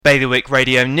Bailiwick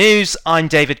Radio News, I'm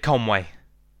David Conway.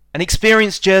 An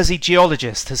experienced Jersey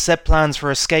geologist has said plans for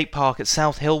a skate park at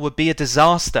South Hill would be a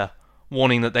disaster,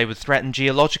 warning that they would threaten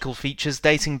geological features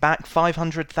dating back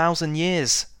 500,000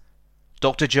 years.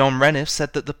 Dr. John Renniff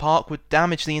said that the park would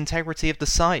damage the integrity of the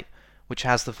site, which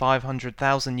has the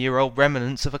 500,000-year-old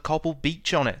remnants of a cobbled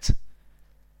beach on it.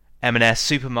 M&S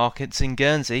supermarkets in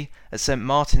Guernsey, at St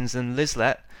Martin's and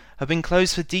Lislet, have been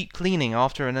closed for deep cleaning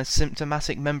after an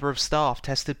asymptomatic member of staff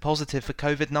tested positive for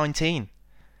COVID-19.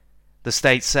 The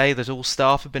states say that all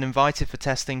staff have been invited for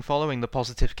testing following the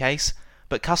positive case,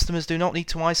 but customers do not need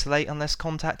to isolate unless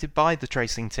contacted by the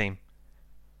tracing team.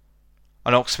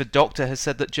 An Oxford doctor has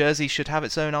said that Jersey should have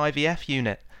its own IVF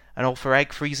unit and offer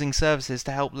egg freezing services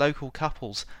to help local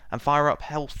couples and fire up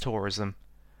health tourism.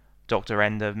 Dr.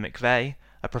 Enda McVeigh,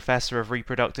 a professor of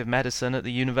reproductive medicine at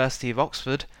the University of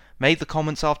Oxford, made the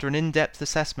comments after an in-depth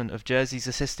assessment of Jersey's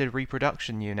assisted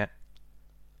reproduction unit.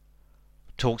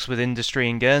 Talks with industry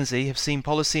in Guernsey have seen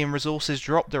policy and resources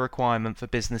drop the requirement for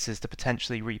businesses to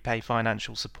potentially repay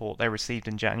financial support they received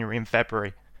in January and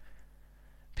February.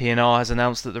 P&R has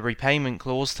announced that the repayment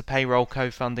clause to payroll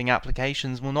co-funding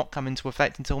applications will not come into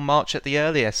effect until March at the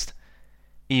earliest.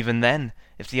 Even then,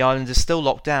 if the island is still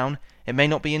locked down, it may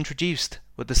not be introduced,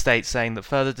 with the state saying that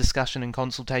further discussion and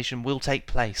consultation will take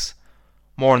place.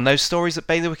 More on those stories at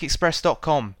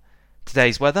bailiwickexpress.com.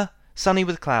 Today's weather, sunny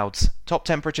with clouds, top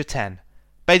temperature 10.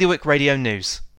 Bailiwick Radio News.